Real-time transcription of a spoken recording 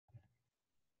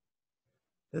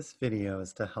This video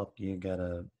is to help you get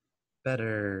a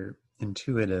better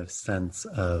intuitive sense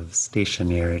of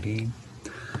stationarity.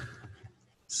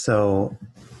 So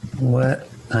what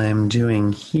I'm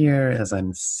doing here is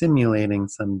I'm simulating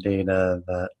some data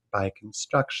that by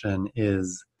construction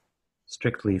is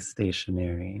strictly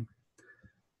stationary.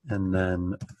 And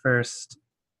then first,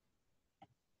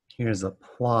 here's a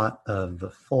plot of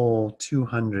the full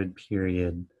 200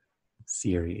 period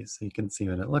series. So you can see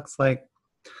what it looks like.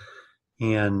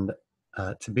 And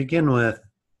to begin with,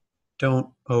 don't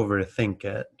overthink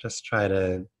it. Just try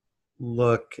to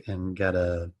look and get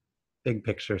a big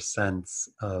picture sense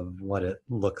of what it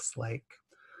looks like.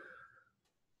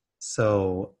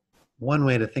 So one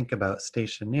way to think about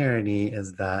stationarity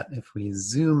is that if we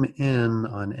zoom in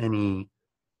on any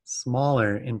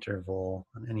smaller interval,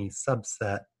 on any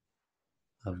subset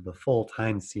of the full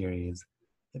time series,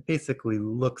 it basically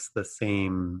looks the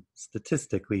same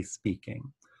statistically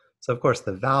speaking. So of course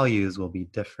the values will be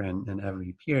different in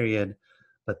every period,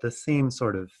 but the same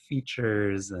sort of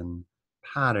features and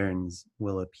patterns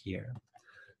will appear.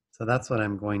 So that's what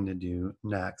I'm going to do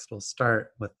next. We'll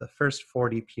start with the first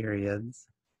 40 periods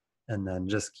and then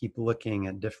just keep looking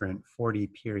at different 40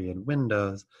 period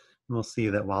windows. And we'll see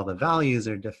that while the values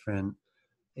are different,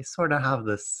 they sort of have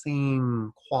the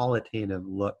same qualitative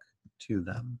look to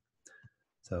them.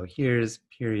 So here's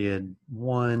period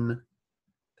 1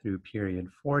 through period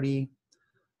 40.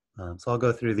 So I'll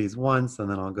go through these once and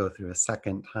then I'll go through a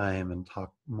second time and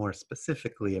talk more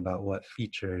specifically about what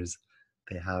features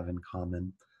they have in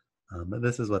common. But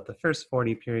this is what the first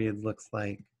 40 periods looks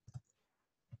like.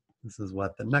 This is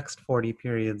what the next 40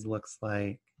 periods looks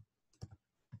like.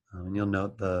 And you'll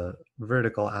note the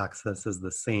vertical axis is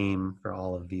the same for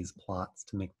all of these plots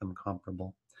to make them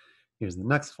comparable. Here's the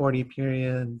next 40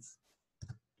 periods,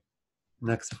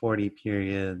 next 40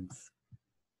 periods,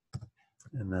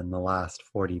 and then the last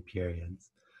 40 periods.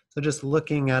 So just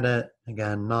looking at it,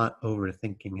 again, not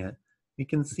overthinking it, you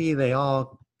can see they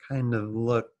all kind of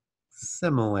look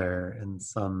similar in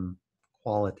some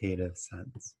qualitative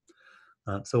sense.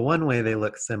 So one way they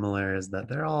look similar is that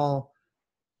they're all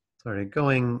sort of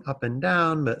going up and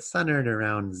down, but centered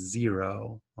around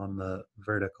 0 on the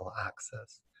vertical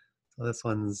axis. So this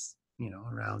one's,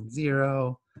 around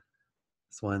 0.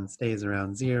 This one stays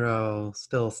around 0,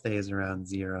 still stays around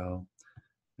 0.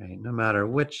 Right? No matter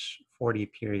which 40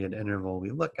 period interval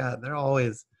we look at, they're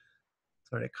always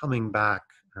sort of coming back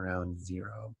around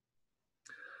 0.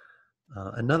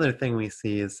 Another thing we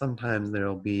see is sometimes there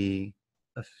will be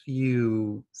a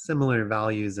few similar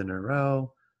values in a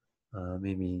row.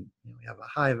 Maybe we have a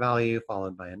high value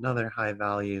followed by another high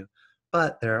value,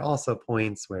 but there are also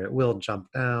points where it will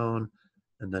jump down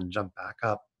and then jump back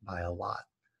up by a lot.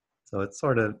 So it's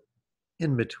sort of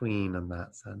in between in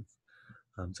that sense.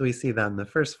 So we see that in the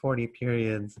first 40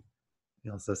 periods. We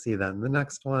also see that in the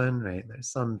next one, right? There's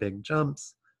some big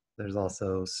jumps. There's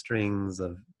also strings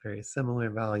of very similar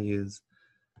values.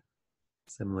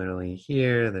 Similarly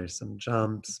here, there's some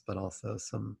jumps, but also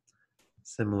some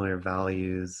similar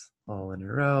values all in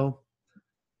a row.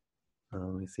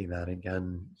 We see that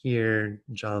again here,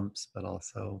 jumps, but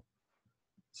also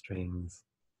strings,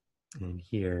 and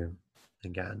here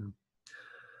again.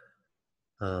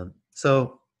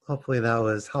 So hopefully that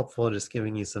was helpful, just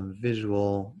giving you some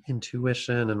visual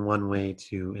intuition and one way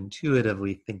to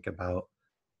intuitively think about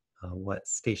what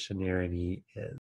stationarity is.